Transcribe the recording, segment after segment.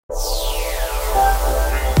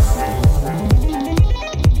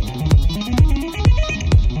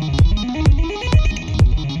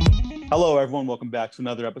Hello, everyone. Welcome back to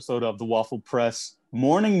another episode of the Waffle Press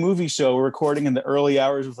morning movie show. We're recording in the early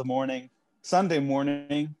hours of the morning, Sunday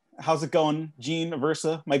morning. How's it going, Gene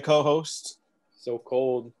Aversa, my co-host? So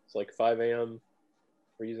cold. It's like 5 a.m.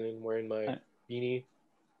 Freezing. Wearing my beanie,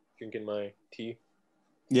 drinking my tea.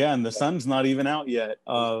 Yeah, and the sun's not even out yet.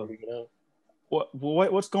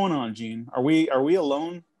 What's going on, Gene? Are we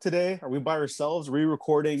alone today? Are we by ourselves? Are we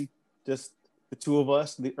recording just the two of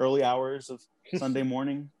us in the early hours of Sunday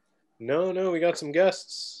morning? No, we got some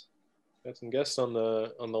guests. Got some guests on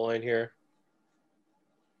the line here.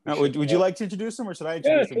 Would you like to introduce them, or should I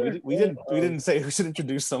introduce them? Sure. We didn't say who should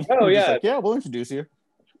introduce them. Oh, We're yeah. just like, yeah, we'll introduce you.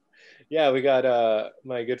 Yeah, we got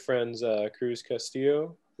my good friends Cruz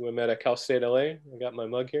Castillo, who I met at Cal State Ellay. I got my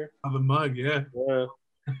mug here. I have a mug, yeah. Yeah.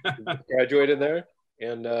 Graduated there.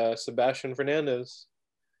 And Sebastian Fernandez,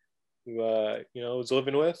 who was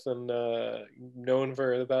living with and known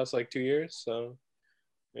for the past 2 years. So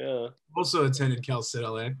yeah. Also attended Cal State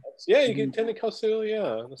LA. Yeah, you attended Cal State LA.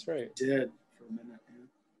 Yeah, that's right. Did for a minute. Yeah.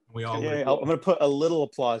 We all I'm gonna put a little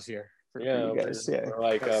applause here for you guys. For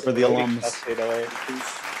the alums. Cal State LA.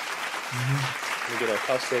 We get a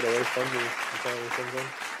Cal State LA funding.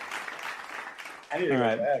 I need to go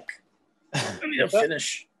back. I need to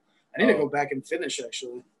finish. I need to go back and finish,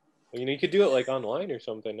 actually. Well, you could do it online or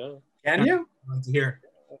something now. Can you? I'd to hear.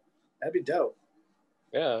 That'd be dope.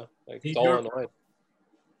 Yeah, it's all online.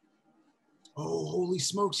 Oh, holy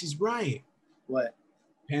smokes, he's right. What?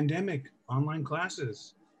 Pandemic, online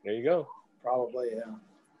classes. There you go. Probably, yeah.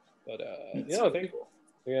 But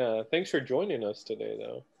thanks for joining us today,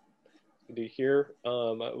 though. Good to hear. I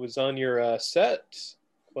was on your set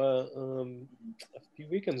a few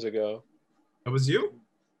weekends ago. That was you?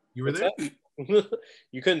 You were there?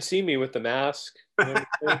 You couldn't see me with the mask and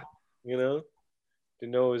everything,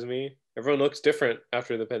 Didn't know it was me. Everyone looks different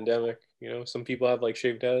after the pandemic. Some people have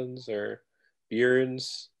shaved heads or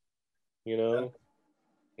beards, or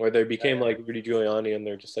they became like Rudy Giuliani and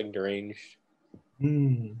they're just deranged.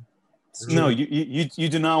 No, you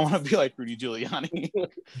do not want to be like Rudy Giuliani.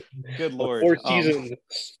 Good Lord. 4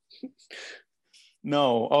 seasons.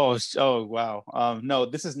 No. Oh wow. No,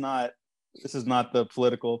 this is not the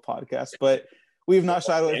political podcast, but we've not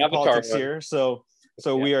shied away from politics here. So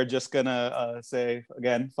we are just gonna say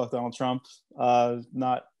again, fuck Donald Trump.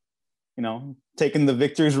 Not taking the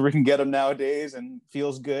victories where we can get them nowadays, and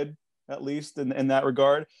feels good, at least in that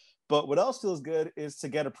regard. But what else feels good is to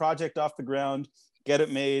get a project off the ground, get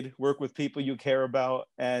it made, work with people you care about,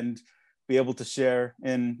 and be able to share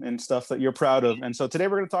in stuff that you're proud of. And so today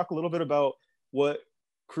we're going to talk a little bit about what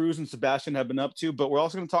Cruz and Sebastian have been up to, but we're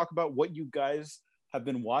also going to talk about what you guys have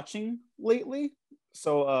been watching lately.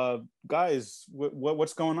 So guys,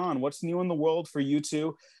 what's going on? What's new in the world for you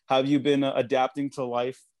two? How have you been adapting to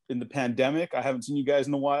life in the pandemic? I haven't seen you guys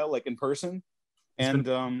in a while, in person. And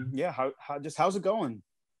how's it going?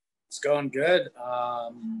 It's going good.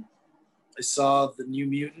 I saw the New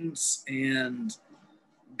Mutants and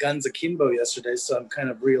Guns Akimbo yesterday, so I'm kind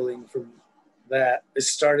of reeling from that. I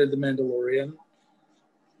started The Mandalorian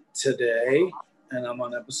today, and I'm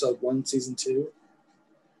on episode 1, season 2.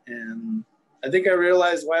 And I think I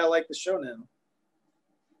realized why I like the show now.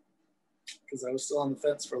 Because I was still on the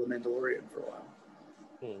fence for The Mandalorian for a while.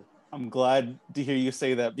 I'm glad to hear you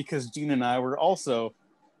say that, because Gene and I were also,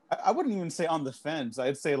 I wouldn't even say on the fence.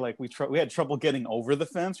 I'd say we had trouble getting over the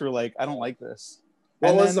fence. We're like, I don't like this.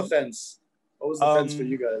 What was the fence? What was the fence for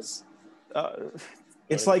you guys?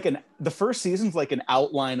 It's the first season's like an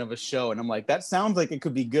outline of a show, and I'm like, that sounds like it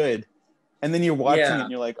could be good. And then you're watching it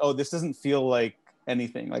and you're like, oh, this doesn't feel like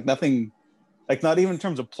anything, nothing, not even in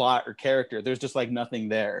terms of plot or character. There's just nothing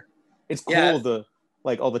there. It's cool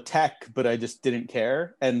all the tech, but I just didn't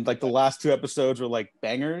care. And the last 2 episodes were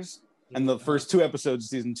bangers, and the first 2 episodes of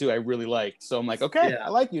season 2 I really liked. So I'm like, okay, I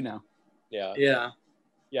like you now. Yeah,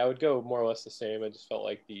 I would go more or less the same. I just felt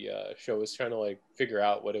like the show was trying to figure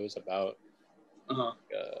out what it was about.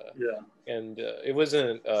 And it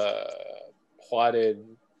wasn't plotted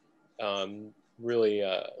really.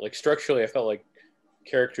 Structurally, I felt like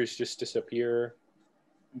characters just disappear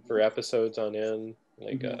for episodes on end.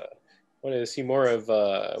 Wanted to see more of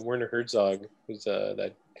Werner Herzog, who's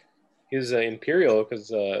that he's Imperial,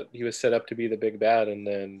 because he was set up to be the big bad, and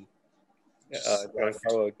then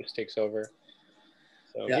Giancarlo just takes over.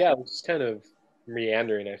 So it was just kind of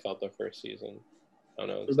meandering, I felt, the first season. I don't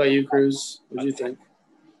know. What about you, Cruz? What do you think?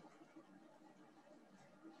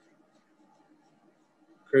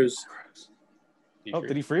 Cruz.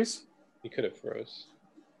 Did he freeze? He could have froze.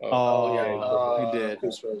 He did.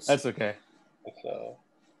 That's okay.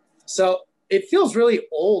 So it feels really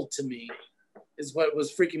old to me, is what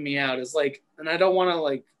was freaking me out. Is and I don't want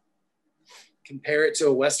to compare it to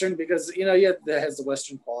a Western because, you know, yeah, that has the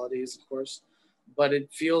Western qualities, of course, but it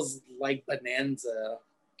feels like Bonanza.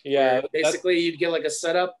 Yeah, basically you'd get like a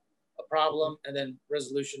setup, a problem, and then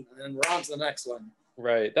resolution, and then we're on to the next one.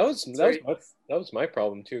 right. That was my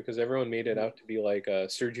problem too, because everyone made it out to be like a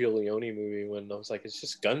Sergio Leone movie when I was like, it's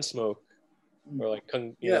just Gunsmoke or like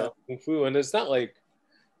Kung Fu, and it's not like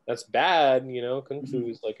that's bad, you know. Kung Fu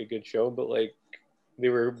is like a good show, but like they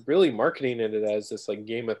were really marketing it as this like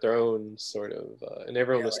Game of Thrones sort of, and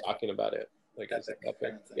everyone was talking about it like as epic.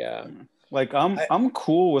 Kind of yeah. Like I'm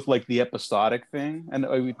cool with like the episodic thing,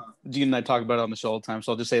 and Gene and I talk about it on the show all the time.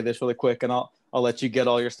 So I'll just say this really quick, and I'll let you get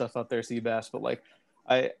all your stuff out there, Seabass. But like,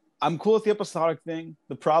 I'm cool with the episodic thing.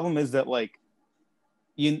 The problem is that like,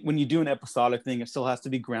 when you do an episodic thing, it still has to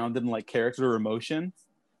be grounded in like character or emotion,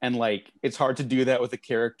 and like it's hard to do that with a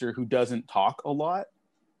character who doesn't talk a lot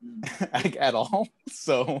like, at all.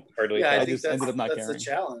 So I just ended up not caring. That's the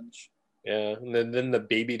challenge. Yeah, and then the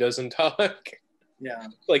baby doesn't talk. Yeah,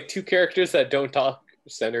 like 2 characters that don't talk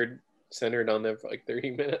centered on them for like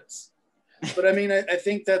 30 minutes. But I mean, I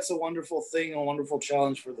think that's a wonderful thing, a wonderful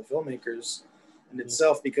challenge for the filmmakers in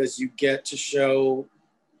itself, because you get to show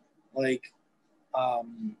like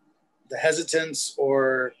the hesitance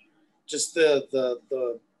or just the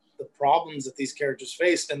problems that these characters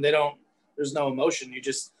face, and there's no emotion.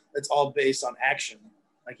 It's all based on action.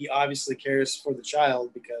 Like, he obviously cares for the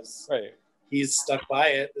child because he's stuck by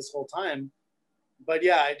it this whole time. But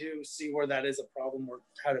yeah, I do see where that is a problem, or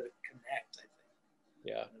how to connect, I think.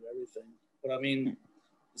 Yeah. And everything. But I mean,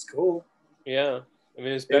 it's cool. Yeah. I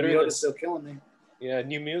mean, it's better than... Yoda's still killing me. Yeah,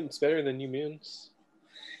 New Mutants better than New Mutants.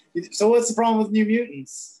 So what's the problem with New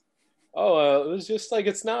Mutants? Oh, it was just like,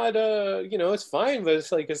 it's not, you know, it's fine, but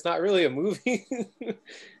it's like, it's not really a movie.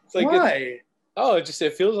 It's like, why?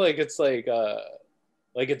 It feels like it's like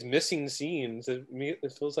it's missing scenes. It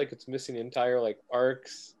feels like it's missing entire like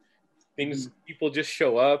arcs. Things, people just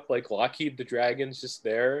show up, like Lockheed the Dragon's just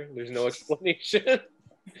there. There's no explanation.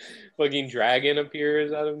 Fucking dragon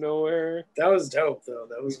appears out of nowhere. That was dope, though.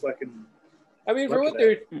 That was fucking... I mean, for what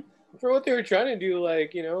they were trying to do,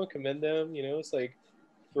 like, you know, commend them. You know, it's like,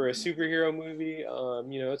 for a superhero movie,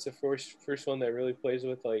 you know, it's the first one that really plays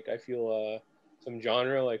with, like, I feel some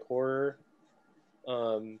genre, like horror.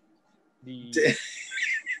 Did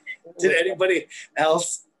anybody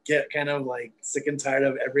else get kind of like sick and tired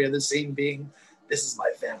of every other scene being, this is my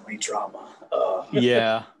family drama?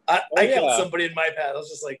 Yeah. I killed somebody in my path. I was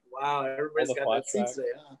just like, wow, everybody's got that scene today,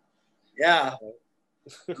 huh? Yeah.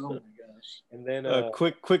 Oh my gosh. And then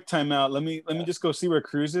quick timeout. Let me just go see where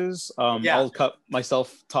Cruz is. I'll cut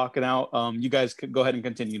myself talking out. You guys could go ahead and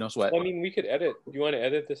continue. No sweat. Well, I mean, we could edit. Do you want to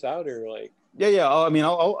edit this out, or like? Yeah.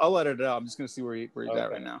 I'll edit it out. I'm just gonna see where he's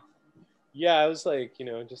at right now. Yeah, I was like, you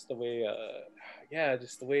know, just the way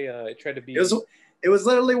it tried to be. It was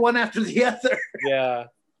literally one after the other. Yeah,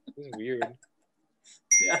 it was weird.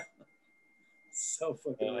 Yeah, so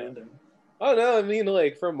fucking random. Oh no, I mean,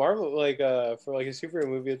 like, for Marvel, like for like a superhero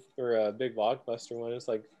movie or a big blockbuster one, it's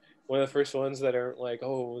like one of the first ones that aren't like,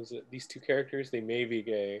 oh, was it these 2 characters? They may be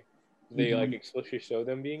gay. They like explicitly show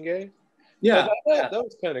them being gay. Yeah, that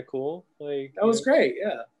was kind of cool. Like, that was great.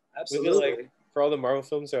 Yeah, absolutely. Like, for all the Marvel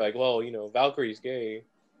films, they're like, well, you know, Valkyrie's gay,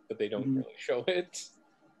 but they don't really show it.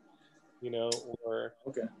 You know, or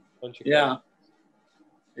a bunch of yeah.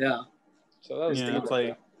 So that was it's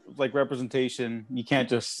like representation. You can't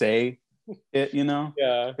just say it, you know.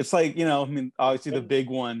 Yeah. It's like, you know, I mean, obviously the big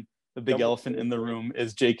one, the big elephant in the room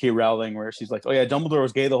is J.K. Rowling, where she's like, oh yeah, Dumbledore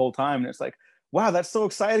was gay the whole time, and it's like, wow, that's so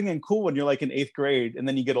exciting and cool when you're like in 8th grade, and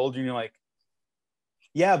then you get older and you're like,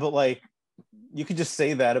 yeah, but like, you could just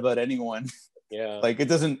say that about anyone. Yeah. Like,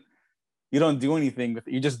 you don't do anything with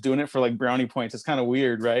it. You're just doing it for like brownie points. It's kind of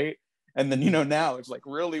weird, right? And then, you know, now it's like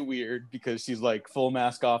really weird because she's like full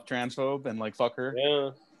mask off transphobe and like fuck her. Yeah.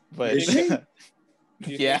 But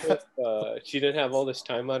yeah. She didn't have all this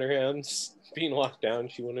time on her hands being locked down.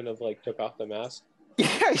 She wouldn't have like took off the mask.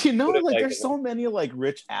 Yeah, you know, like there's so many like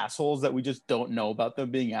rich assholes that we just don't know about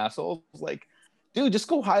them being assholes. Like, dude, just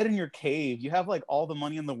go hide in your cave. You have like all the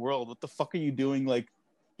money in the world. What the fuck are you doing? Like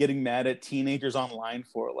getting mad at teenagers online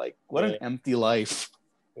for? Like, what an empty life.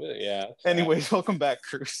 Yeah. Anyways, welcome back,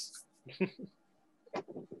 Cruz.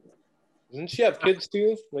 Doesn't she have kids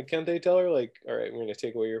too? Like, can't they tell her, like, all right, we're gonna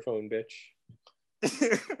take away your phone, bitch?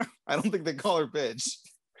 I don't think they call her bitch.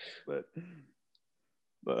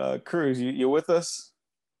 But Cruz, you with us?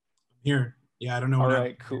 Here. Yeah, I don't know. All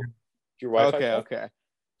right, cool. Your Wi-Fi okay.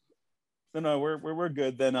 No, we're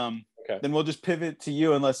good. Then then we'll just pivot to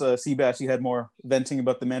you, unless Seabass, you had more venting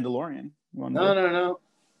about the Mandalorian. No.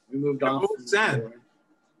 We moved on. What was said?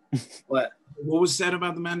 What? What was said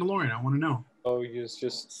about the Mandalorian? I want to know. Oh, he's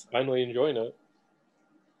just finally enjoying it.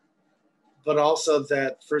 But also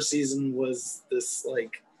that first season was this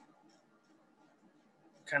like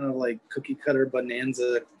kind of like cookie cutter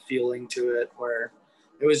bonanza feeling to it, where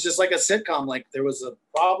it was just like a sitcom. Like there was a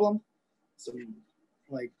problem, some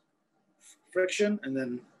like friction, and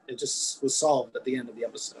then it just was solved at the end of the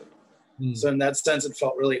episode. So in that sense, it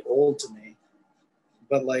felt really old to me.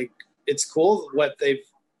 But like, it's cool what they've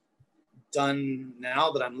done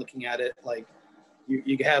now that I'm looking at it. Like,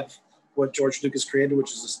 you have what George Lucas created,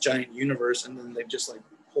 which is this giant universe, and then they've just like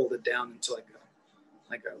pulled it down into like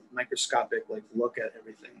a microscopic like look at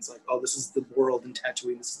everything. It's like, oh, this is the world in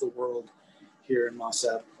Tatooine. This is the world here in Mos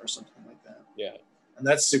Esp or something like that. Yeah, and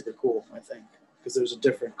that's super cool, I think, because there's a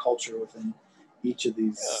different culture within each of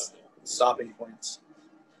these stopping points.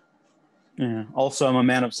 Yeah. Also, I'm a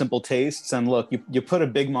man of simple tastes, and look, you put a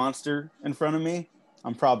big monster in front of me,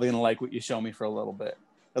 I'm probably gonna like what you show me for a little bit.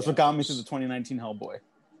 That's what got me through the 2019 Hellboy.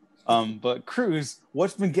 But Cruz,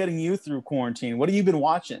 what's been getting you through quarantine? What have you been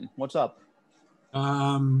watching? What's up?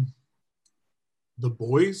 The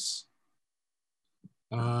Boys.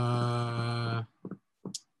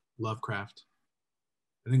 Lovecraft.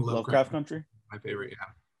 I think Lovecraft Country. My favorite,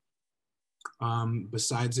 yeah.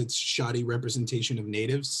 Besides its shoddy representation of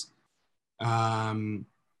natives, I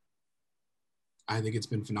think it's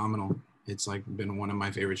been phenomenal. It's like been one of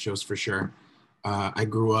my favorite shows for sure. I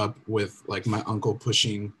grew up with like my uncle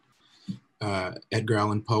pushing Edgar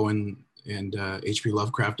Allan Poe and H.P.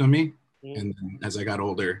 Lovecraft on me. And then as I got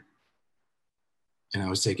older and I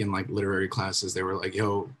was taking like literary classes, they were like,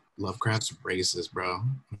 yo, Lovecraft's racist, bro.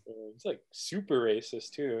 It's like super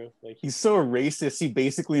racist too. Like he's so racist, he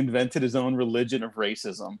basically invented his own religion of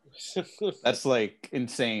racism. That's like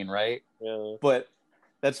insane, right? Yeah. But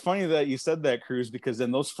that's funny that you said that, Cruz, because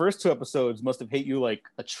then those first 2 episodes must have hit you like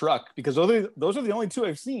a truck, because those are the only 2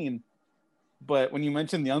 I've seen. But when you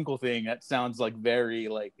mentioned the uncle thing, that sounds like very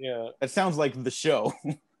like, that sounds like the show.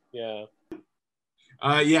 Yeah.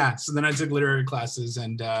 Yeah. So then I took literary classes,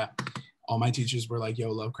 and all my teachers were like,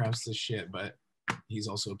 yo, Lovecraft's the shit, but he's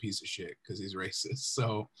also a piece of shit because he's racist.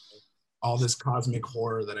 So all this cosmic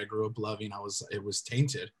horror that I grew up loving, it was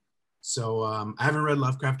tainted. So I haven't read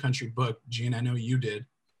Lovecraft Country book. Gene, I know you did.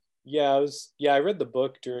 Yeah, I read the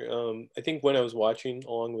book during I think when I was watching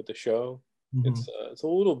along with the show. Mm-hmm. It's a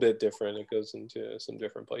little bit different. It goes into some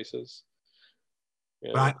different places.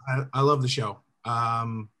 Yeah. But I love the show.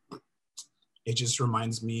 It just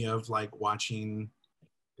reminds me of like watching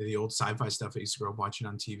the old sci-fi stuff I used to grow up watching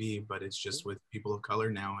on TV, but it's just with people of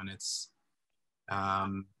color now, and it's I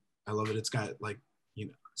love it. It's got like, you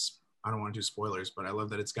know, I don't want to do spoilers, but I love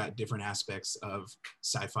that it's got different aspects of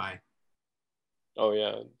sci-fi. Oh yeah,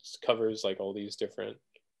 it covers like all these different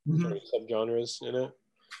subgenres in it.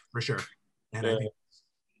 For sure. And I think,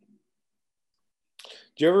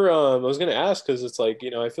 do you ever I was gonna ask, because it's like,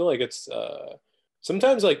 you know, I feel like it's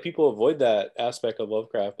sometimes like people avoid that aspect of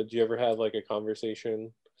Lovecraft, but do you ever have like a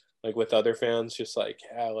conversation like with other fans, just like,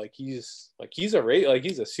 yeah, like he's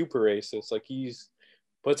a super racist, like he's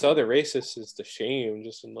puts other racists to shame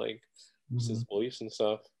just in like just his beliefs and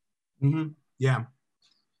stuff. Yeah. And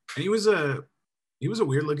he was a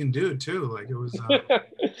weird looking dude too. Like it was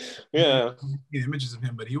yeah, images of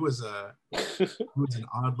him, but he was an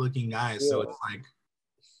odd looking guy. So it's like,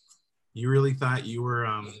 you really thought you were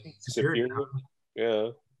superior. Yeah,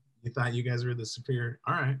 you thought you guys were the superior.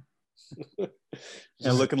 All right.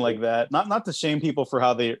 And looking like that, not to shame people for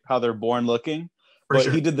how they're born looking, but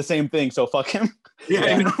he did the same thing, so fuck him.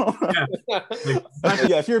 Yeah. Yeah,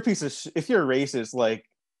 if you're if you're a racist, like,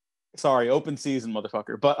 sorry, open season,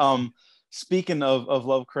 motherfucker. But speaking of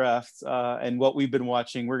Lovecraft and what we've been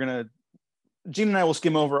watching, Gene and I will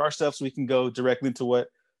skim over our stuff so we can go directly into what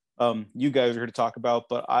you guys are here to talk about.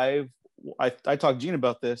 But I talked to Gene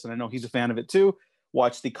about this, and I know he's a fan of it too.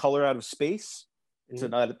 Watched The Color Out of Space. It's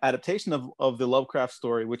an adaptation of the Lovecraft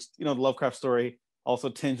story, which, you know, the Lovecraft story also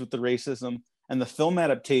tinged with the racism, and the film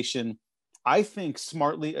adaptation, I think,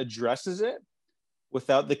 smartly addresses it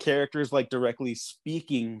without the characters like directly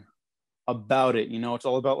speaking about it. You know, it's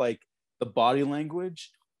all about like the body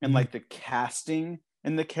language and like the casting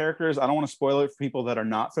and the characters. I don't want to spoil it for people that are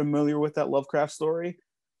not familiar with that Lovecraft story,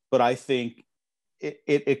 but I think it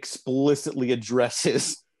explicitly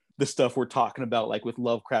addresses the stuff we're talking about, like with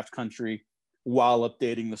Lovecraft Country, while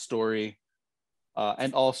updating the story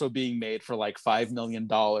and also being made for like $5 million.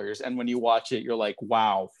 And when you watch it, you're like,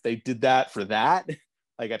 wow, they did that for that?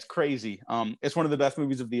 Like, that's crazy. It's one of the best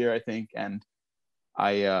movies of the year, I think. And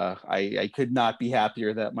I could not be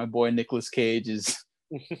happier that my boy Nicolas Cage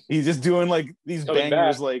he's just doing like these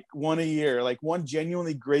bangers, like one a year, like one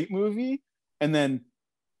genuinely great movie, and then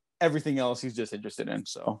everything else he's just interested in.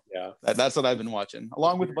 So Yeah, that's what I've been watching,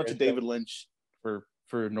 along with a bunch of David Lynch for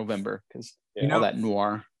November, because all that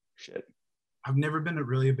noir shit. I've never been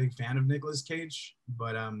really a big fan of Nicolas Cage,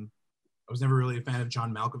 but I was never really a fan of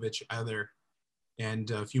John Malkovich either.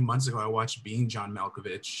 And a few months ago, I watched Being John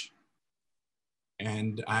Malkovich,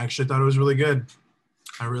 and I actually thought it was really good.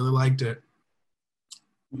 I really liked it.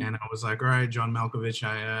 And I was like, all right, John Malkovich,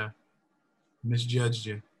 I misjudged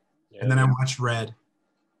you. Yeah. And then I watched Red.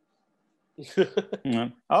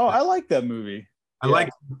 Oh, I like that movie. I like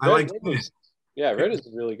it. Yeah, Red is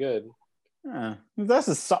really good. Yeah, that's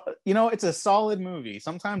it's a solid movie.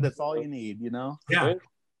 Sometimes that's all you need, Yeah.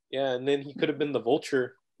 Yeah, and then he could have been the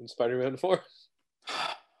Vulture in Spider-Man 4.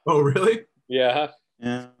 Oh, really? Yeah.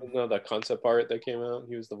 Yeah. The concept art that came out,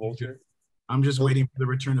 he was the Vulture. I'm just waiting for the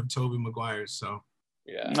return of Tobey Maguire, so.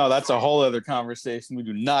 Yeah. No, that's a whole other conversation we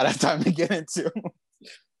do not have time to get into.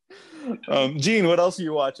 Gene, what else are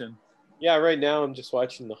you watching? Yeah, right now I'm just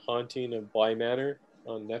watching The Haunting of Bly Manor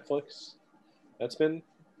on Netflix. That's been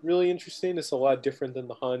really interesting. It's a lot different than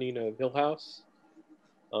The Haunting of Hill House.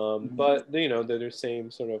 But, they're the same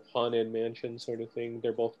sort of haunted mansion sort of thing.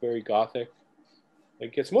 They're both very gothic.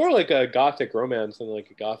 Like, it's more like a gothic romance than like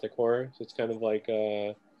a gothic horror. So it's kind of like,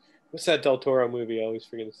 what's that Del Toro movie? I always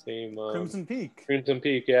forget its name. Crimson Peak. Crimson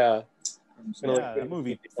Peak, yeah. Yeah, that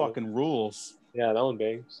movie fucking rules. Yeah, that one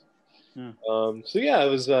bangs. Yeah. So yeah, I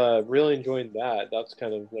was really enjoying that. That's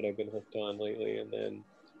kind of what I've been hooked on lately. And then,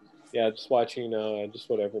 yeah, just watching just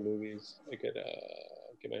whatever movies I could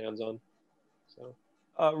get my hands on. So.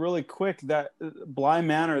 Really quick, that Bly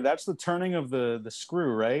Manor, that's the turning of the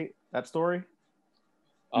screw, right? That story?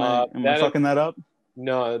 Am I fucking that up?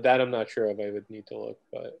 No, that I'm not sure of. I would need to look,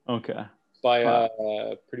 but okay.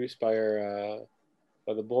 Produced by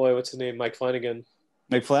the boy, what's his name? Mike Flanagan.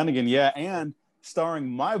 Mike Flanagan, yeah, and starring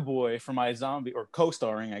my boy from iZombie, or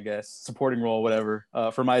co-starring, I guess, supporting role, whatever,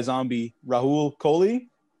 for iZombie, Rahul Kohli.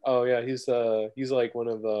 Oh yeah, he's like one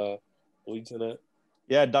of the leads in it.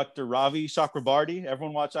 Yeah, Dr. Ravi Chakrabarti.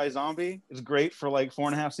 Everyone watch iZombie. It's great for like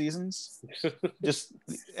 4.5 seasons. Just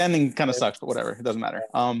ending kind of sucks, but whatever. It doesn't matter.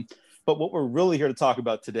 But what we're really here to talk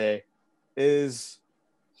about today is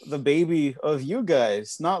the baby of you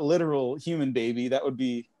guys. Not literal human baby. That would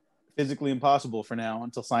be physically impossible for now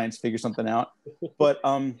until science figures something out. But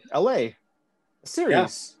Ellay, a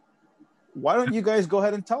series. Yeah. Why don't you guys go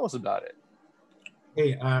ahead and tell us about it?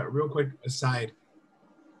 Hey, real quick aside.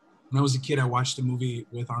 When I was a kid, I watched a movie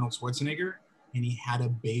with Arnold Schwarzenegger, and he had a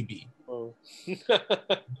baby. Oh.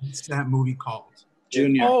 What's that movie called?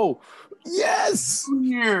 Junior. Oh, yes!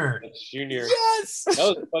 Junior. That's Junior. Yes! That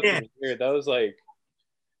was fucking weird. That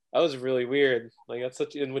was really weird. Like, that's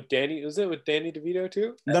such... And with Danny... Was it with Danny DeVito,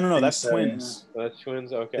 too? No, that's twins. Yeah. That's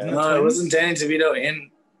twins? Okay. No, it wasn't Danny DeVito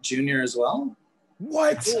in Junior as well?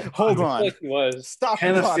 What? Hold on. Like he was. Stop.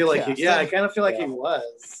 I kind of feel like he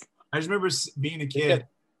was. I just remember being a kid,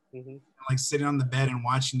 like sitting on the bed and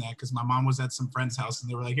watching that because my mom was at some friend's house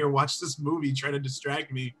and they were like, "Here, watch this movie, try to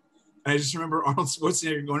distract me." And I just remember Arnold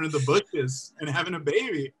Schwarzenegger going to the bushes and having a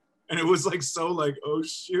baby, and it was like so like, oh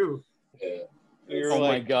shoot. Yeah. Oh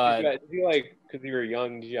my god. Did you like, because you were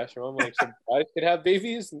young, did you ask your mom like some guys could have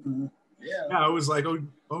babies? Yeah, I was like,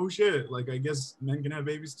 oh shit, like I guess men can have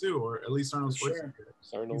babies too, or at least Arnold Schwarzenegger.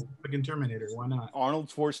 Sure. He's fucking Terminator, why not? Arnold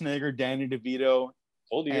Schwarzenegger, Danny DeVito,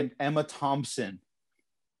 and Emma Thompson.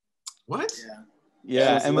 What?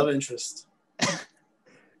 Yeah, Emma. Love interest.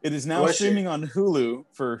 It is now streaming on Hulu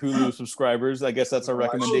for Hulu subscribers. I guess that's our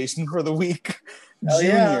recommendation for the week.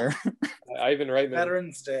 Junior. Ivan Reitman.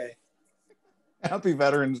 Veterans Day. Happy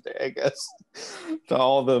Veterans Day, I guess, to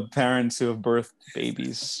all the parents who have birthed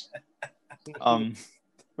babies.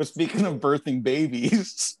 But speaking of birthing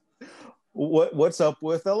babies, what's up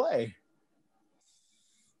with Ellay?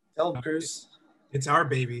 Tell them, Cruz. It's our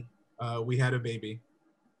baby. We had a baby.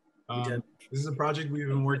 This is a project we've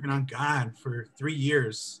been working on, for 3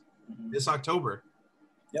 years. This October.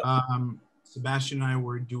 Yep. Sebastian and I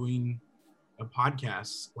were doing a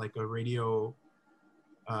podcast, like a radio.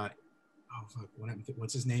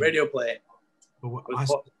 What's his name? Radio play.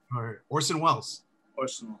 Orson Welles.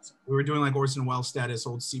 Orson Welles. We were doing like Orson Welles status,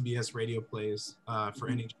 old CBS radio plays for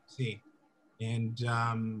NHC. And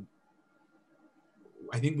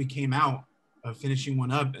I think we came out of finishing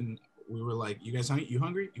one up and we were like, you guys hungry? You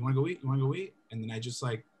hungry? You want to go eat? You want to go eat? And then I was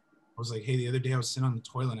like, hey, the other day I was sitting on the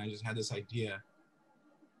toilet and I just had this idea.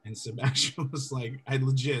 And Sebastian was like, I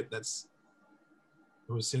was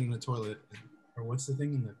sitting in the toilet. Or what's the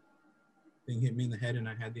thing? And the thing hit me in the head and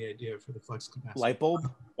I had the idea for the flux capacitor. Light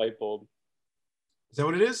bulb? Light bulb. Is that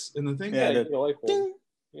what it is in the thing? Yeah, the light bulb. Ding.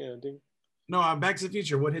 Yeah, ding. No, Back to the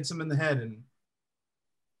Future. What hits him in the head? And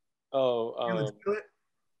Oh,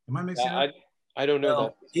 am I mixing it up? I don't know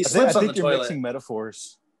that. He slips on the you're toilet. mixing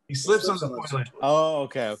metaphors. He slips on the toilet. Oh,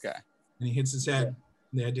 okay. And he hits his head.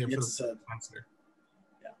 The idea for the monster.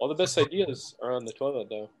 Yeah. All the best ideas are on the toilet,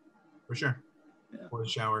 though. For sure. Yeah. Or the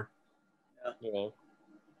shower. Yeah.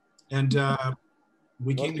 And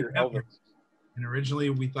we came your together. And originally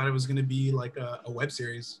we thought it was going to be like a web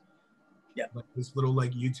series. Yeah. Like this little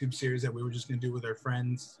like YouTube series that we were just going to do with our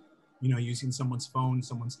friends, using someone's phone,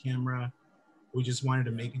 someone's camera. We just wanted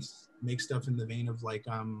to make stuff in the vein of like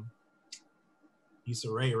Issa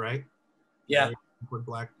Rae, right? Yeah. With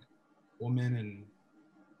Black Woman and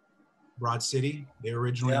Broad City. They were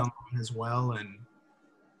originally on as well, and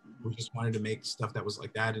we just wanted to make stuff that was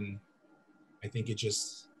like that. And I think it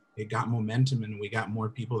got momentum, and we got more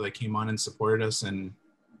people that came on and supported us and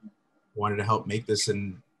wanted to help make this.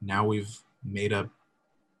 And now we've made a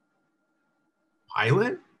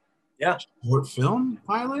pilot, short film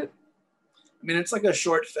pilot. I mean, it's like a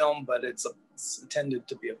short film, but it's intended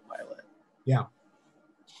to be a pilot. Yeah,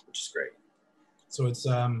 which is great. So it's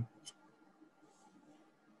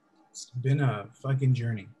been a fucking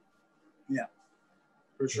journey. Yeah,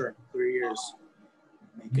 for sure. 3 years.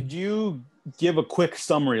 Could you give a quick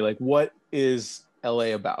summary? Like, what is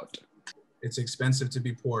Ellay about? It's expensive to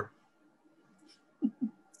be poor.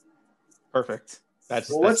 Perfect. That's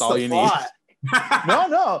what's all the you plot? need.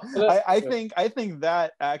 No. I think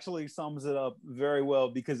that actually sums it up very well,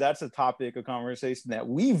 because that's a topic of conversation that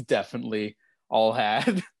we've definitely all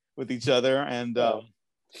had with each other, and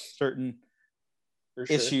certain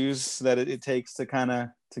issues that it takes to kind of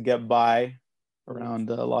to get by around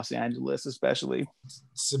Los Angeles, especially.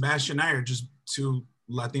 Sebastian and I are just two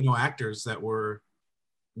Latino actors that were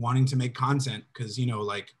wanting to make content because,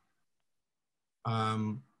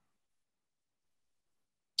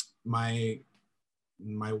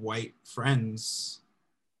 my white friends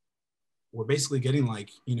were basically getting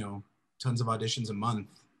tons of auditions a month.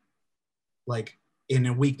 Like in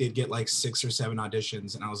a week, they'd get like 6 or 7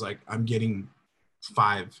 auditions. And I was like, I'm getting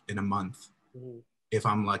 5 in a month if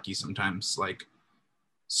I'm lucky sometimes.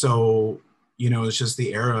 So, it's just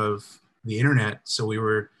the era of the internet. So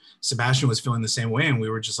Sebastian was feeling the same way. And we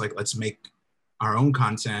were just like, let's make our own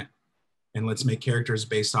content and let's make characters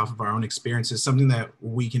based off of our own experiences, something that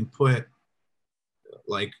we can put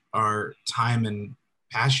like our time and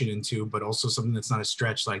passion into, but also something that's not a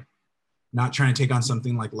stretch, like not trying to take on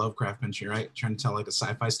something like Lovecraft Country, right? Trying to tell like a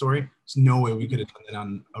sci-fi story. There's no way we could have done it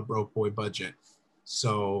on a broke boy budget.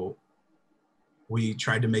 So we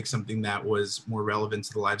tried to make something that was more relevant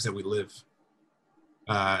to the lives that we live.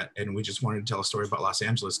 And we just wanted to tell a story about Los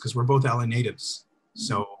Angeles because we're both LA natives.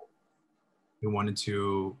 So we wanted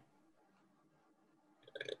to,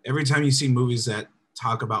 every time you see movies that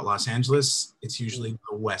talk about Los Angeles, it's usually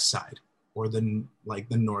the west side or the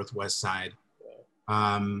northwest side.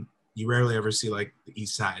 You rarely ever see like the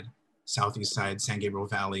east side, southeast side, San Gabriel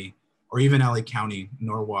Valley, or even LA County,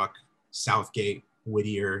 Norwalk, Southgate,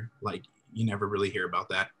 Whittier. Like you never really hear about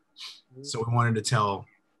that. So we wanted to tell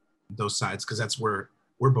those sides because that's where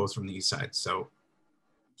we're both from the east side. So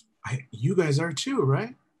you guys are too,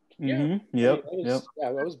 right? Yeah. Yep. Yeah,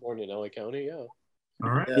 I was born in LA County. Yeah. All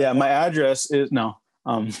right. Yeah, my address is not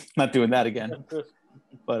doing that again.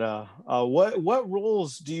 But what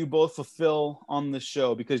roles do you both fulfill on the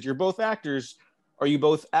show? Because you're both actors. Are you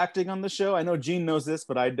both acting on the show? I know Gene knows this,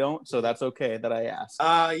 but I don't, so that's okay that I ask.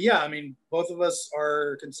 Yeah, I mean, both of us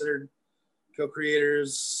are considered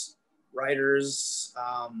co-creators, writers,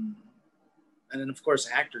 and then of course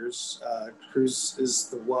actors. Cruz is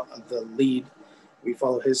the lead. We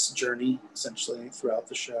follow his journey essentially throughout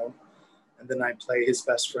the show, and then I play his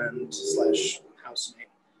best friend / housemate.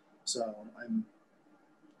 So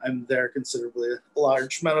I'm there considerably a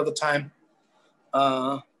large amount of the time.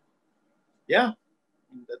 Yeah,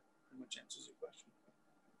 that pretty much answers your question.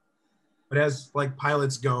 But as like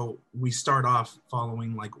pilots go, we start off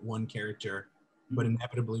following like one character, but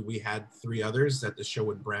inevitably we had 3 others that the show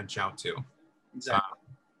would branch out to. Exactly.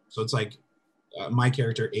 So it's like my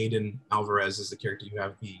character, Aiden Alvarez, is the character you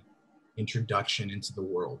have the introduction into the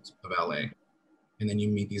world of LA. And then you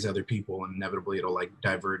meet these other people and inevitably it'll like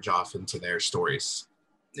diverge off into their stories.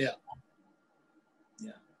 Yeah.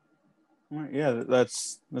 Yeah,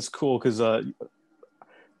 that's cool because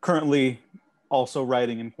currently also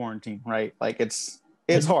writing in quarantine, right? Like it's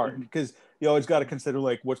hard because you always got to consider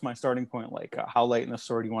like what's my starting point, like how late in the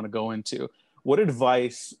story do you want to go into? What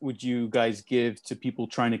advice would you guys give to people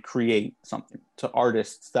trying to create something, to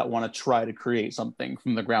artists that want to try to create something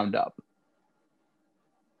from the ground up?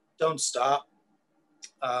 Don't stop.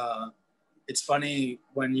 It's funny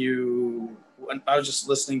when I was just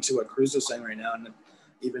listening to what Cruz was saying right now, and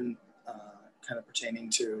even kind of pertaining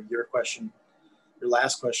to your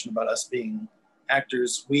last question about us being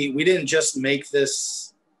actors. We didn't just make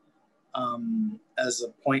this as a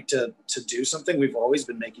point to do something. We've always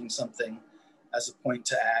been making something as a point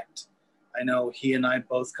to act. I know he and I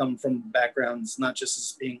both come from backgrounds, not just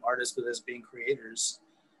as being artists, but as being creators.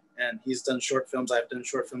 And he's done short films. I've done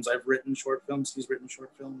short films. I've written short films. He's written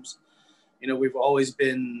short films. You know, we've always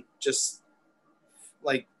been just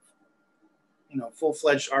like, you know,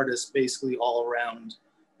 full-fledged artists, basically all around,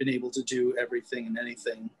 been able to do everything and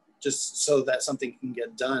anything just so that something can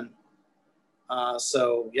get done.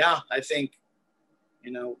 So yeah, I think,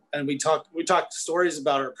 you know, and we talked stories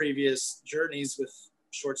about our previous journeys with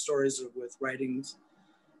short stories or with writings,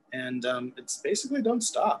 and it's basically don't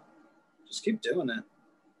stop, just keep doing it.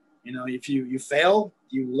 You know, if you fail,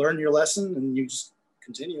 you learn your lesson and you just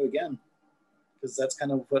continue again, because that's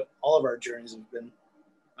kind of what all of our journeys have been.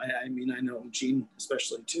 I mean, I know Gene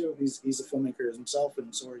especially too. He's a filmmaker himself,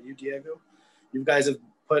 and so are you, Diego. You guys have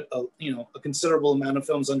put a considerable amount of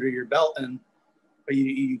films under your belt, but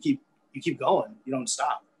you keep going. You don't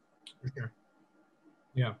stop. For sure.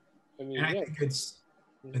 Yeah. I mean, and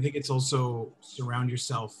I think it's also surround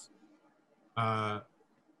yourself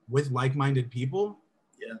with like-minded people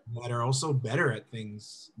that are also better at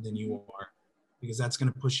things than you are, because that's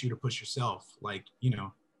going to push you to push yourself. Like, you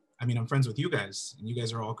know, I mean, I'm friends with you guys, and you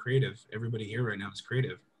guys are all creative. Everybody here right now is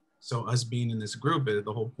creative. So us being in this group,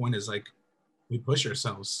 the whole point is like we push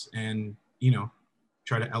ourselves and, you know,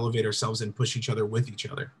 try to elevate ourselves and push each other with each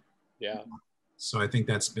other. Yeah. So I think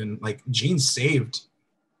that's been like Gene saved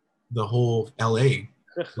the whole Ellay.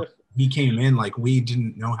 He came in like we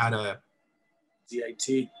didn't know how to.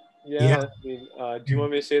 DIT. Yeah. I mean, do you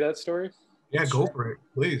want me to say that story? Yeah, go for it,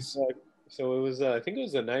 please. So it was, I think it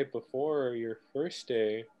was the night before your first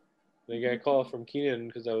day. I got a call from Keenan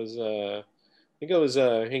because I was, I think I was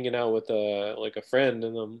hanging out with like a friend,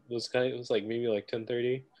 and it was like maybe like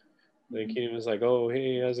 10:30. And Keenan was like, "Oh,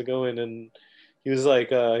 hey, how's it going?" And he was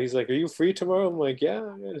like, "Are you free tomorrow?" I'm like, "Yeah,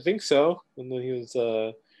 I think so." And then he was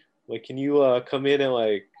like, "Can you come in at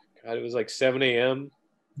like, God, it was like 7 a.m.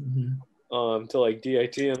 To like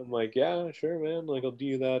DIT?" And I'm like, "Yeah, sure, man. Like, I'll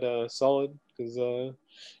do that solid, because you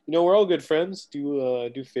know, we're all good friends.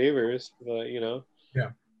 Do favors, but you know." Yeah.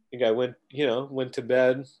 I think I went to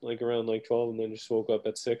bed like around like 12, and then just woke up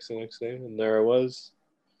at 6 the next day, and there I was.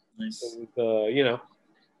 Nice. And, you know,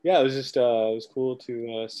 yeah, it was just it was cool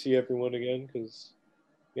to see everyone again, because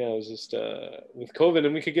yeah, it was just with COVID,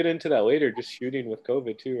 and we could get into that later, just shooting with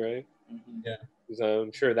COVID too, right? Yeah. Because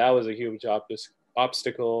I'm sure that was a huge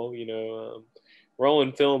obstacle. You know, we're all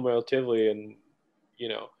in film relatively, and you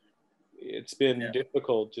know, it's been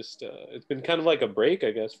difficult. Just it's been kind of like a break,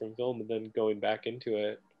 I guess, from film, and then going back into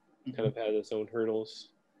it kind of had its own hurdles.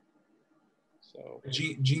 So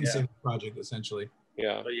Gene saved the project essentially.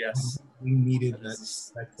 Yeah. But yes, we needed that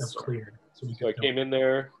stuff cleared. So I came in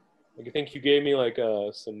there. Like, I think you gave me like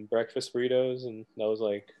some breakfast burritos, and that was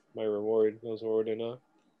like my reward. That was reward enough.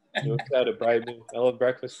 You had to bribe me. I love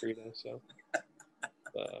breakfast burritos. So.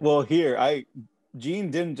 Well,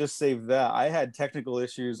 Gene didn't just save that. I had technical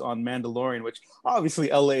issues on Mandalorian, which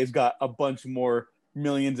obviously LA's got a bunch more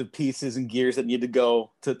millions of pieces and gears that need to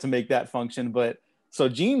go to make that function. But so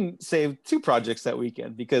Gene saved 2 projects that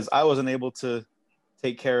weekend because I wasn't able to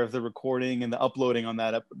take care of the recording and the uploading on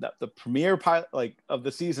that the premiere pilot of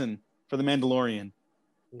the season for the Mandalorian.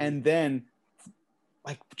 And then,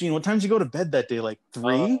 like, Gene, what time did you go to bed that day? Like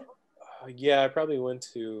 3? Yeah, I probably went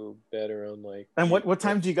to bed around like. And what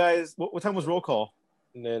time do you guys? What time was roll call?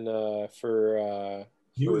 And then for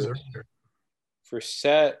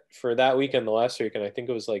set for that weekend, the last weekend, I think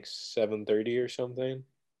it was like 7:30 or something.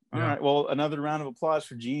 All right. Well, another round of applause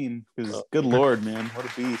for Gene, because good Lord, man, what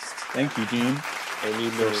a beast! Thank you, Gene. I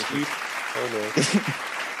need no sleep. Oh no.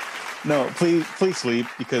 No, please sleep,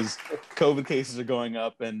 because COVID cases are going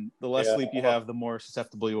up, and the less sleep you have, the more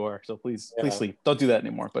susceptible you are. So please sleep. Don't do that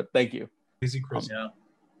anymore. But thank you. Crazy Chris.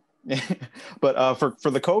 But for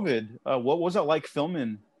the COVID, what was it like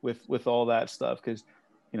filming with all that stuff? Because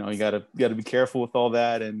you know you gotta be careful with all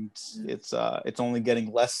that, and it's only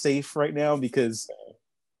getting less safe right now because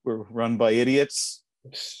we're run by idiots.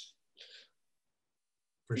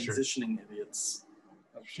 For sure. Transitioning idiots.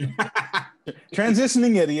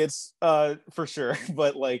 Transitioning idiots, for sure.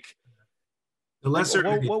 But like, the lesser.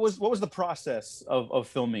 What was the process of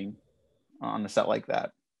filming on a set like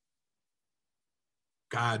that?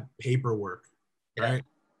 God, paperwork, right?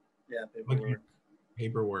 Yeah,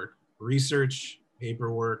 paperwork, research,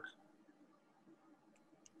 paperwork,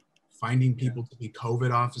 finding people to be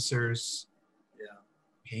COVID officers,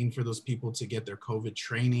 paying for those people to get their COVID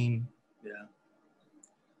training.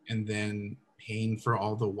 and then paying for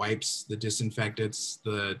all the wipes, the disinfectants,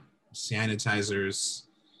 the sanitizers.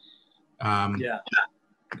 Yeah.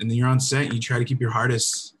 And then you're on set and you try to keep your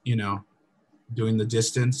hardest, you know, doing the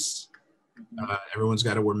distance. Everyone's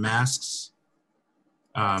got to wear masks.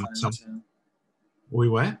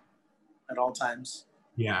 What? At all times.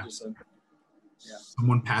 Yeah. Yeah.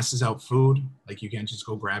 Someone passes out food. Like, you can't just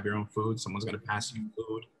go grab your own food. Someone's got to pass you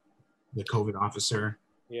food. The COVID officer.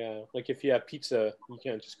 Yeah. Like, if you have pizza, you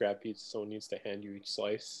can't just grab pizza. Someone needs to hand you each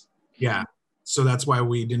slice. Yeah. So that's why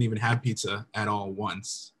we didn't even have pizza at all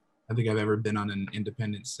once. I think I've ever been on an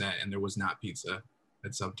independent set and there was not pizza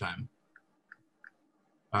at some time.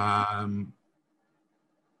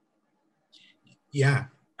 Yeah,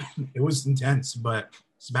 it was intense, but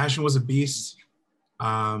Sebastian was a beast.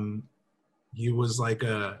 He was like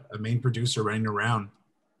a main producer running around,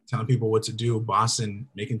 telling people what to do, bossing,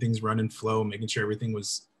 making things run and flow, making sure everything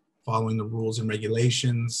was following the rules and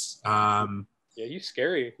regulations. Yeah, he's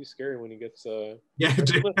scary. He's scary when he gets yeah,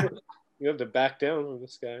 you have to back down with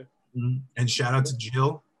this guy. And shout out to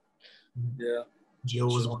Jill. Yeah, Jill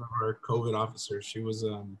was one of our COVID officers. She was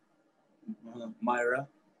Myra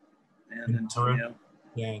and Antonio.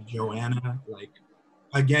 Yeah, Joanna. Like,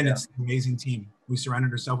 again, it's an amazing team. We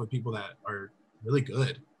surrounded ourselves with people that are really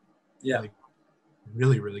good. Yeah, like,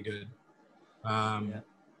 really, really good.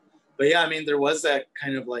 But yeah, I mean, there was that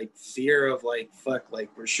kind of like fear of like, fuck, like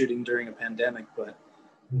we're shooting during a pandemic, but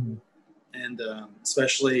and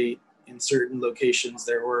especially in certain locations,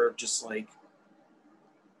 there were just like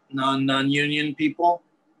non-union people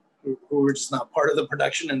who were just not part of the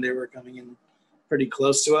production, and they were coming in pretty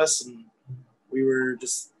close to us, and we were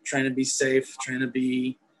just trying to be safe, trying to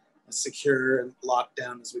be as secure and locked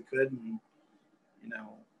down as we could, and you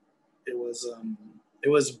know, it was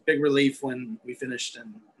a big relief when we finished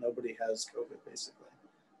and nobody has COVID. Basically,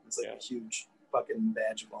 it's like a huge fucking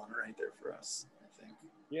badge of honor right there for us, I think.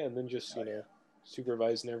 Yeah, and then just you know,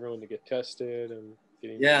 supervising everyone to get tested and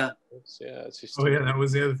getting it's just that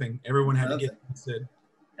was the other thing. Everyone had to get tested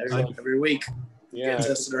every week. You get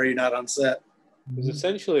tested or you're not on set. Because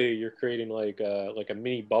essentially you're creating like a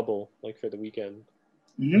mini bubble, like for the weekend,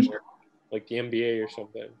 like the NBA or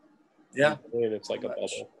something. Yeah, and it's like a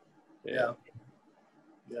bubble. Yeah.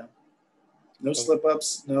 No slip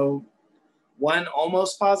ups. No. One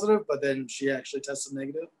almost positive, but then she actually tested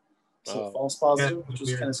negative, so false positive, which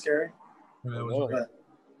was kind of scary. That was weird.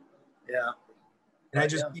 Yeah. And I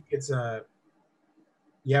just think it's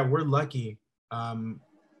we're lucky. I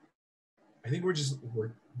think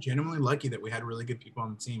we're genuinely lucky that we had really good people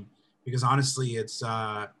on the team, because honestly, it's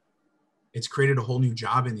created a whole new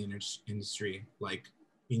job in the industry, like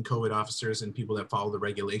being COVID officers and people that follow the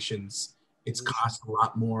regulations. It's cost a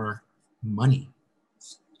lot more money.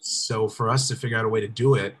 So for us to figure out a way to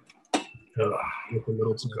do it with a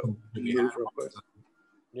little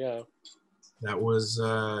that was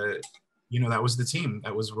that was the team.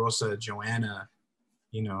 That was Rosa, Joanna,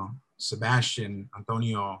 Sebastian,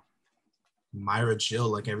 Antonio, Myra, Jill,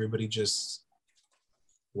 like everybody just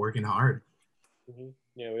working hard.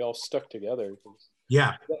 Yeah, we all stuck together.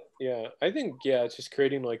 Yeah. I think it's just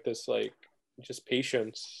creating like this, like just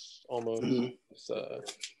patience almost. This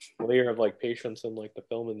layer of like patience in like the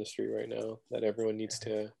film industry right now that everyone needs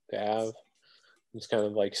to have. Just kind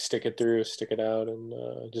of like stick it through, stick it out,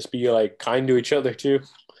 and just be like kind to each other too.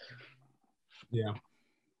 Yeah,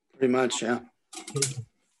 pretty much. Yeah.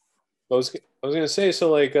 I was gonna say,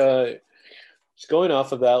 so like just going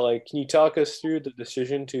off of that, like, can you talk us through the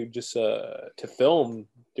decision to just to film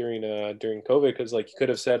during COVID? Because like you could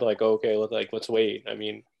have said like, okay, let's wait. I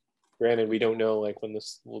mean, granted, we don't know like when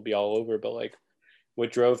this will be all over, but like,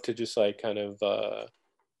 what drove to just like kind of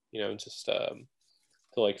just to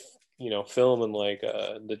like film, and like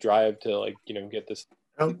the drive to like get this?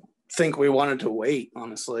 I don't think we wanted to wait,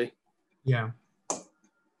 honestly. Yeah.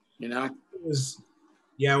 It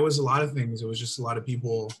was a lot of things. It was just a lot of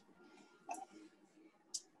people.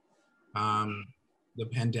 The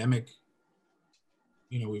pandemic,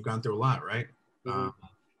 we've gone through a lot, right?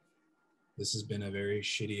 This has been a very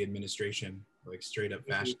shitty administration, like straight up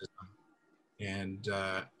fascism. And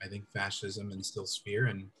I think fascism instills fear,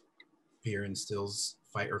 and fear instills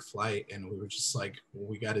fight or flight. And we were just like, well,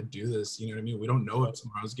 we got to do this. You know what I mean? We don't know if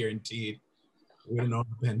tomorrow's guaranteed. We don't know if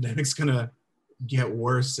the pandemic's going to get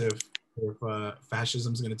worse, if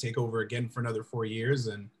fascism's going to take over again for another 4 years.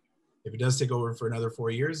 And if it does take over for another 4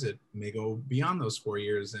 years, it may go beyond those 4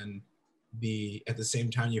 years. And at the same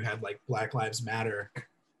time, you had like Black Lives Matter.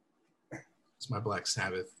 It's my Black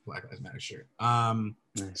Sabbath Black Lives Matter shirt.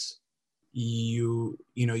 Nice. You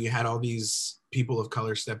had all these people of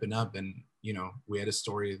color stepping up, and we had a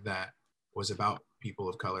story that was about people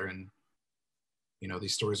of color, and you know,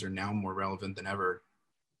 these stories are now more relevant than ever.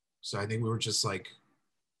 So I think we were just like,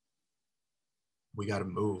 we got to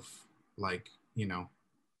move. Like, you know,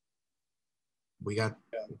 we've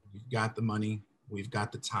got the money, we've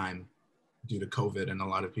got the time due to COVID and a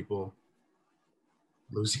lot of people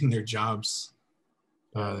losing their jobs.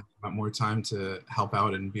 Got more time to help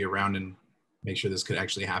out and be around and make sure this could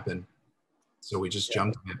actually happen. So we just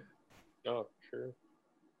jumped in it. Oh, sure.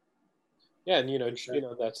 Yeah, and you know,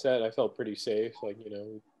 that said, I felt pretty safe. Like, you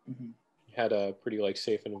know, had a pretty like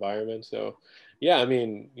safe environment. So, yeah, I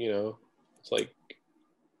mean, you know, it's like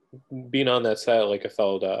being on that set. Like, I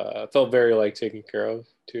felt very like taken care of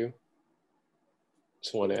too.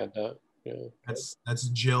 Just want to add that. Yeah. That's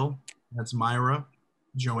Jill. That's Myra,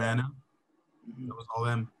 Joanna. That was all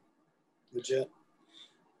them. Legit.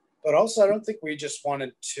 But also, I don't think we just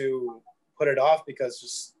wanted to put it off because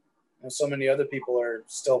just, you know, so many other people are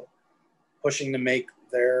still pushing to make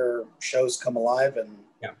their shows come alive, and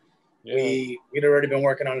we'd already been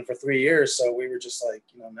working on it for 3 years, so we were just like,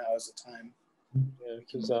 you know, now is the time. Yeah,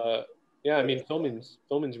 because I mean, filming's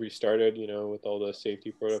restarted, you know, with all the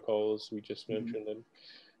safety protocols we just mentioned, and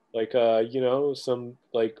like you know, some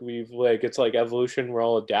like it's like evolution. We're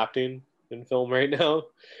all adapting in film right now.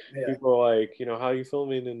 Yeah. People are like, you know, how are you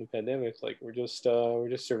filming in the pandemic? Like, we're just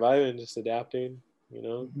surviving, just adapting, you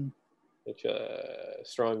know. It's a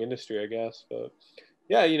strong industry, I guess. But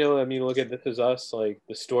yeah, you know, I mean, look at This Is Us. Like,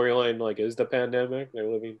 the storyline like is the pandemic. They're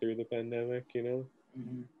living through the pandemic, you know.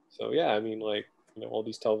 So yeah, I mean, like, you know, all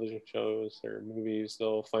these television shows or movies,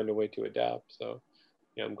 they'll find a way to adapt. So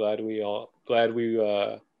yeah, I'm glad we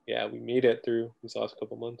made it through these last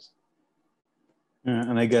couple months.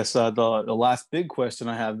 And I guess the last big question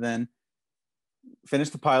I have then,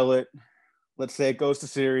 finish the pilot. Let's say it goes to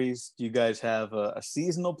series. Do you guys have a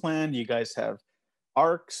seasonal plan? Do you guys have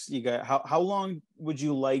arcs? You guys, how long would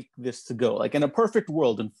you like this to go? Like, in a perfect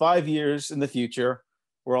world, in 5 years in the future,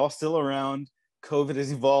 we're all still around. COVID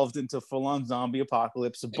has evolved into full-on zombie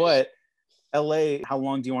apocalypse. But LA, how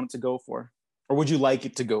long do you want it to go for? Or would you like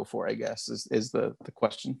it to go for, I guess, is the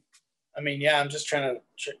question. I mean, yeah, I'm just trying to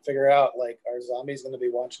figure out, like, are zombies going to be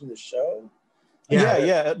watching the show?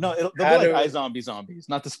 Yeah. No, they'll be like iZombie zombies.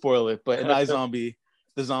 Not to spoil it, but in iZombie,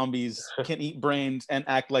 the zombies can eat brains and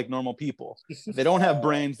act like normal people. If they don't have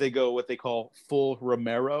brains, they go what they call full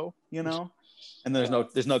Romero, you know? And there's no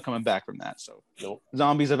coming back from that. So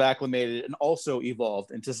zombies have acclimated and also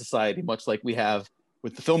evolved into society, much like we have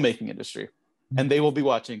with the filmmaking industry. And they will be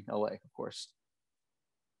watching LA, of course.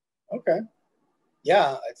 Okay.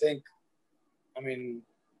 Yeah, I mean,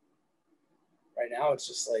 right now it's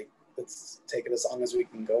just like, let's take it as long as we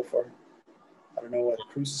can go for. I don't know what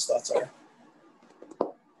Cruz's thoughts are.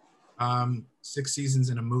 6 seasons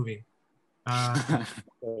in a movie. There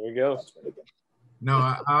we go.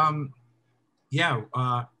 No,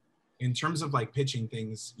 in terms of like pitching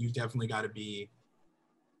things, you've definitely got to be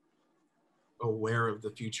aware of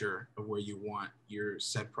the future of where you want your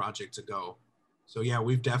set project to go. So yeah,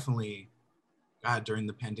 we've definitely, God, during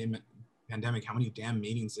the pandemic, how many damn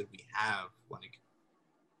meetings did we have? Like,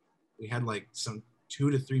 we had like some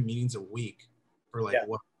 2 to 3 meetings a week for like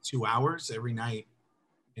 2 hours every night,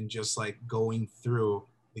 and just like going through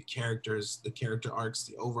the characters, the character arcs,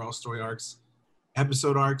 the overall story arcs,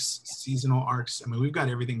 episode arcs, seasonal arcs. I mean, we've got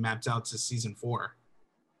everything mapped out to season 4.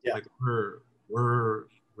 Yeah, like we're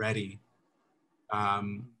ready.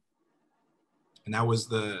 And that was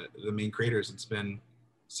the main creators. It's been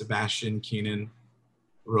Sebastian, Keenan,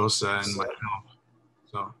 Rosa, and myself.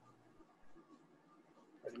 So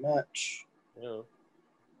pretty much. Yeah.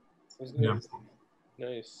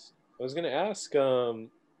 Nice. I was gonna ask, you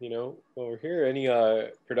know, over here, any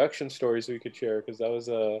production stories we could share, because that was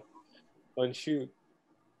a fun shoot.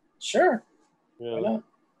 Sure. Yeah. Why not?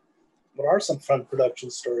 What are some fun production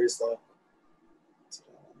stories, though?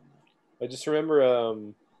 I just remember,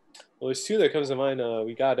 well, there's 2 that comes to mind.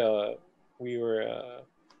 You had a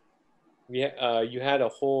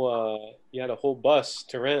whole bus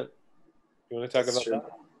to rent. You want to talk about that?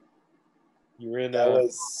 You were in a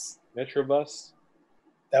Metro bus.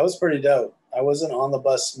 That was pretty dope. I wasn't on the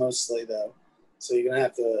bus mostly, though, so you're gonna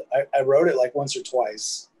have to. I wrote it like once or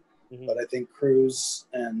twice, but I think Cruz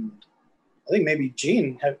and I think maybe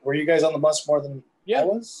Gene. Were you guys on the bus more than I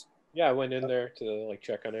was? Yeah, I went in there to like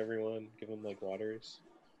check on everyone, give them like waters.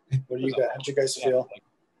 How'd you guys feel?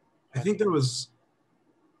 I think there was,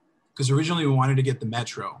 because originally we wanted to get the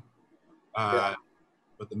Metro, but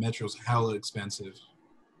the Metro's hella expensive.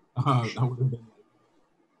 That would have been like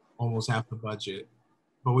almost half the budget.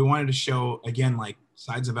 But we wanted to show, again, like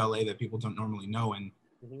sides of LA that people don't normally know. And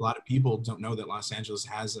a lot of people don't know that Los Angeles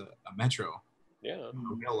has a Metro. Yeah.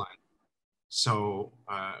 Rail line. So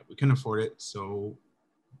we couldn't afford it, so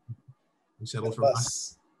we settled for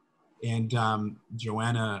bus. And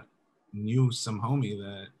Joanna knew some homie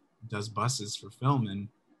that does buses for film, and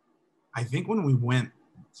I think when we went,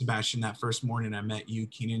 Sebastian, that first morning, I met you,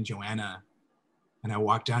 Keenan, Joanna, and I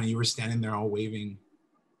walked down and you were standing there all waving,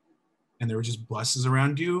 and there were just buses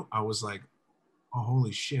around you. I was like, oh,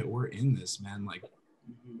 holy shit, we're in this, man. Like,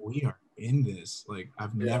 we are in this. Like,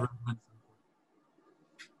 I've never done.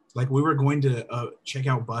 Like, we were going to check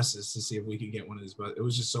out buses to see if we could get one of these, but it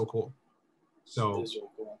was just so cool. So, It is really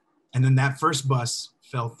cool. And then that first bus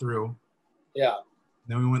fell through. Yeah.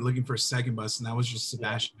 Then we went looking for a second bus, and that was just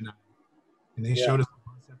Sebastian and I. And they showed us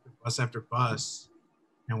bus after bus after bus.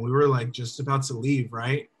 And we were like just about to leave,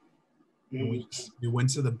 right? And we went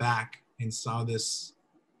to the back and saw this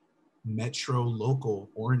Metro local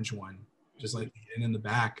orange one, just like hidden in the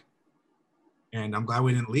back. And I'm glad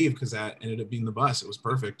we didn't leave because that ended up being the bus. It was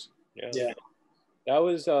perfect. Yeah. That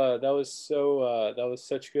was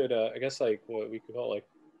such good. I guess like what we could call like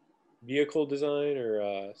vehicle design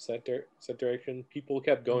or set direction. People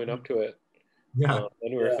kept going up to it. Yeah.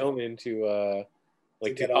 When we were filming to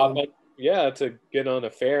pop up, to get on a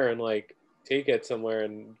fare and like take it somewhere,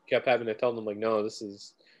 and kept having to tell them like, no, this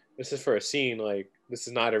is for a scene. Like, this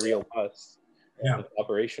is not a real bus. Yeah. It's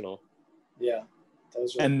operational. Yeah.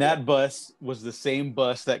 And that bus was the same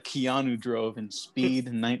bus that Keanu drove in Speed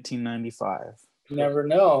in 1995. You never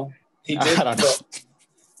know. He did. I don't know.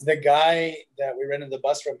 The guy that we rented the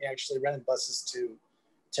bus from, he actually rented buses to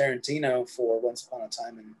Tarantino for Once Upon a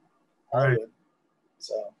Time in Hollywood. Right.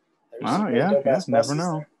 So there's never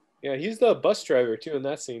know. There. Yeah, he's the bus driver too in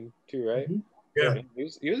that scene too, right? Mm-hmm. Yeah.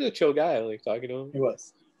 He was a chill guy, like talking to him. He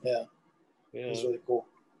was. Yeah. It was really cool.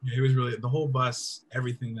 Yeah, it was really the whole bus,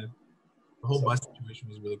 everything that. The whole bus situation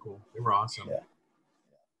was really cool. They were awesome. Yeah.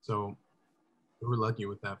 So we were lucky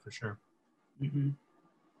with that for sure. Mm-hmm.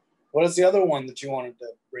 What is the other one that you wanted to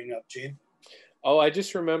bring up, Gene? Oh, I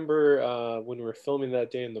just remember when we were filming that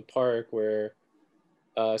day in the park where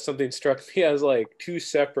something struck me as like two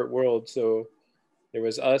separate worlds. So there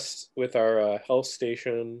was us with our health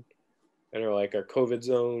station and our COVID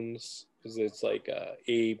zones, because it's like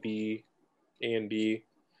A and B,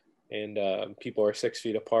 and people are 6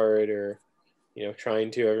 feet apart, or trying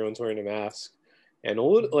to. Everyone's wearing a mask, and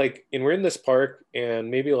we're in this park, and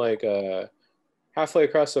maybe halfway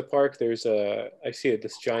across the park, I see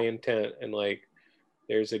this giant tent, and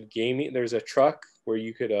there's a truck where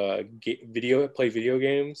you could play video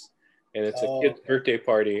games, and it's a kid's birthday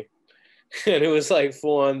party, and it was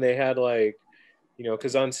full on. They had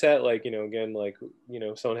because on set,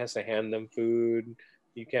 someone has to hand them food.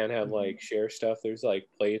 You can't have share stuff. There's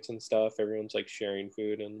plates and stuff. Everyone's sharing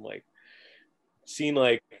food, and seeing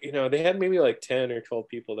they had maybe 10 or 12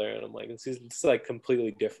 people there, and I'm like, this is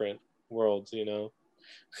completely different worlds,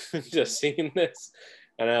 just seeing this.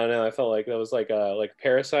 And I don't know, I felt like that was like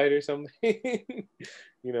Parasite or something.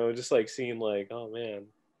 Just seeing oh man,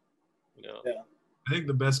 Yeah. I think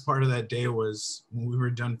the best part of that day was when we were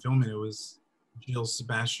done filming. It was Jill,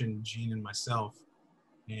 Sebastian, Gene, and myself,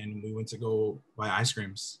 and we went to go buy ice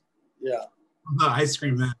creams. Yeah. The ice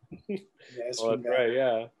cream man. That's right.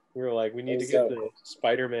 Yeah, we were we need to get the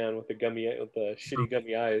Spider-Man with the shitty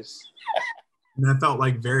gummy eyes. And that felt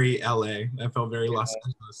very LA. That felt very Los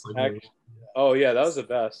Angeles. Oh yeah, that was the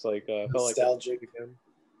best. Felt nostalgic.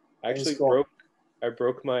 I actually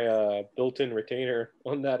broke my built-in retainer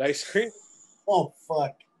on that ice cream. Oh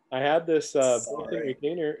fuck! I had this built-in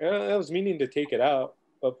retainer. I was meaning to take it out,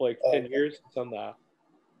 but 10 years it's on the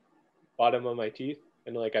bottom of my teeth,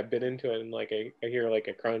 and I bit into it, and I hear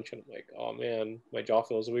a crunch, and I'm like, oh man, my jaw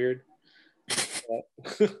feels weird.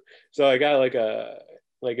 So I got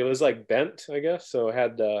it was bent, I guess. So I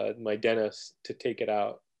had my dentist to take it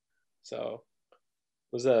out. So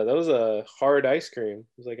that was a hard ice cream.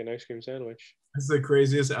 It was an ice cream sandwich. That's the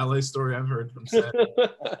craziest LA story I've heard from set.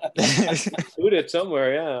 Food it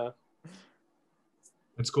somewhere, yeah.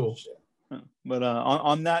 That's cool. But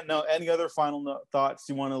on that note, any other final thoughts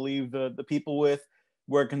you want to leave the people with?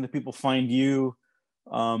 Where can the people find you?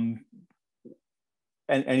 And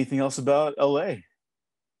anything else about LA?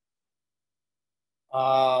 No,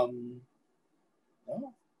 I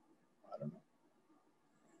don't know.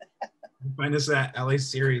 Find us at LA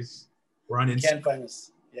Series. We're on Instagram. You can find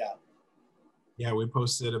us. Yeah. Yeah, we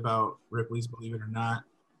posted about Ripley's Believe It or Not,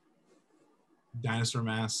 Dinosaur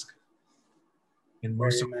Mask, and more.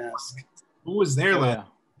 Mask. Who was there last?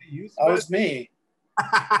 That was me.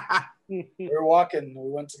 We were walking. We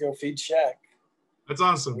went to go feed Shaq. That's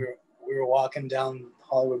awesome. We were walking down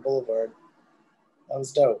Hollywood Boulevard. That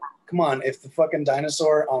was dope. Come on, if the fucking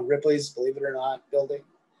dinosaur on Ripley's Believe It or Not building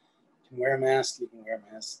can wear a mask, you can wear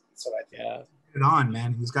a mask. That's what I think. Yeah. Put it on,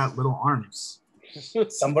 man. He's got little arms.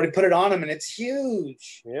 Somebody put it on him, and it's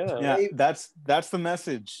huge. Yeah. That's the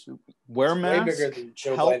message. Wear a mask. Way bigger than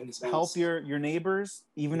Joe Biden's mask. Help your neighbors,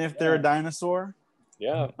 even if they're a dinosaur.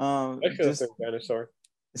 Yeah. Especially if they're a dinosaur.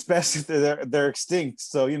 Especially if they're extinct.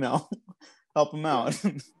 So help them out.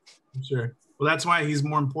 Sure. Well, that's why he's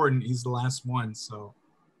more important. He's the last one, so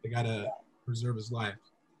they gotta preserve his life.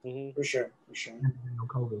 Mm-hmm. For sure. No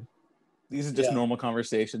COVID. These are just normal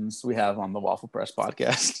conversations we have on the Waffle Press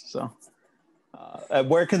podcast. So,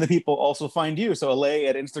 where can the people also find you? So, Ellay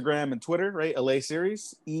at Instagram and Twitter, right? Ellay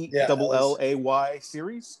series, ELLAY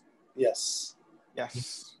series. Yes.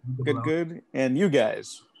 Good. And you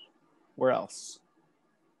guys, where else?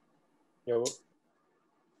 Yeah.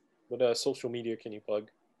 What social media can you plug?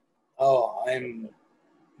 Oh,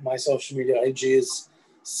 my social media IG is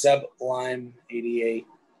SebLime88. You can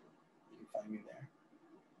find me there.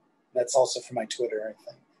 That's also for my Twitter, I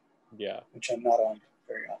think. Yeah. Which I'm not on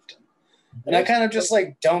very often. And I kind of just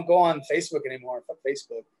don't go on Facebook anymore. Fuck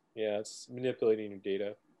Facebook. Yeah, it's manipulating your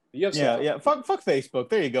data. Fuck Facebook.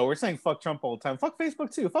 There you go. We're saying fuck Trump all the time. Fuck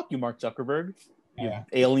Facebook too. Fuck you, Mark Zuckerberg. You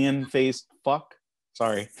alien faced fuck.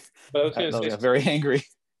 Sorry. But I was gonna say, very angry.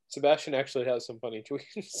 Sebastian actually has some funny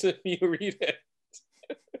tweets if you read it.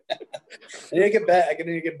 I need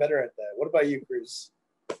to get better at that. What about you, Cruz?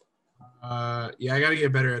 I gotta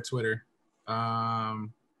get better at Twitter. All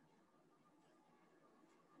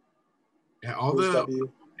Cruz the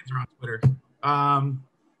W. kids are on Twitter.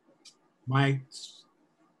 My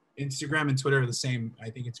Instagram and Twitter are the same. I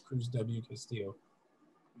think it's Cruz W Castillo.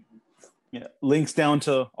 Yeah, links down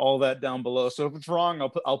to all that down below. So if it's wrong,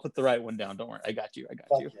 I'll put the right one down. Don't worry, I got you.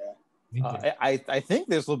 Yeah. I think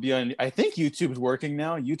this will be on. I think YouTube's working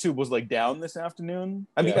now. YouTube was down this afternoon.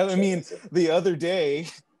 I mean, the other day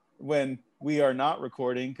when we are not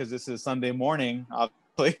recording because this is Sunday morning,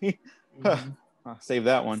 obviously. Save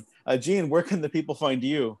that one. Gene, where can the people find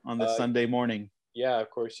you on this Sunday morning? Yeah, of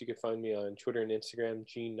course, you can find me on Twitter and Instagram,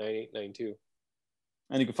 Gene9892.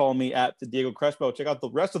 And you can follow me at the Diego Crespo. Check out the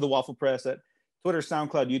rest of the Waffle Press at Twitter,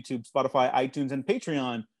 SoundCloud, YouTube, Spotify, iTunes, and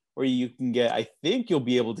Patreon, where you can I think you'll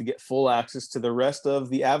be able to get full access to the rest of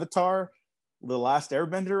the Avatar, the Last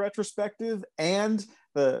Airbender retrospective, and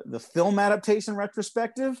the film adaptation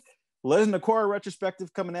retrospective. Legend of Korra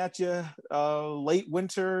retrospective coming at you late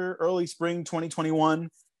winter, early spring 2021.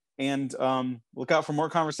 And look out for more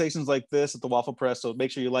conversations like this at the Waffle Press. So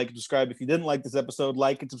make sure you like and subscribe. If you didn't like this episode,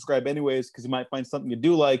 like and subscribe anyways, because you might find something you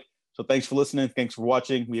do like. So thanks for listening. Thanks for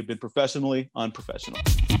watching. We have been professionally unprofessional.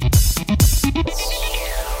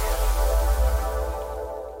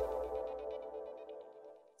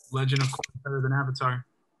 Legend of Korra better than Avatar.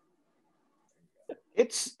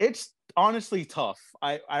 It's honestly tough.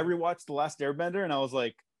 I rewatched The Last Airbender and I was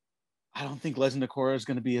like, I don't think Legend of Korra is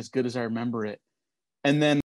going to be as good as I remember it. And then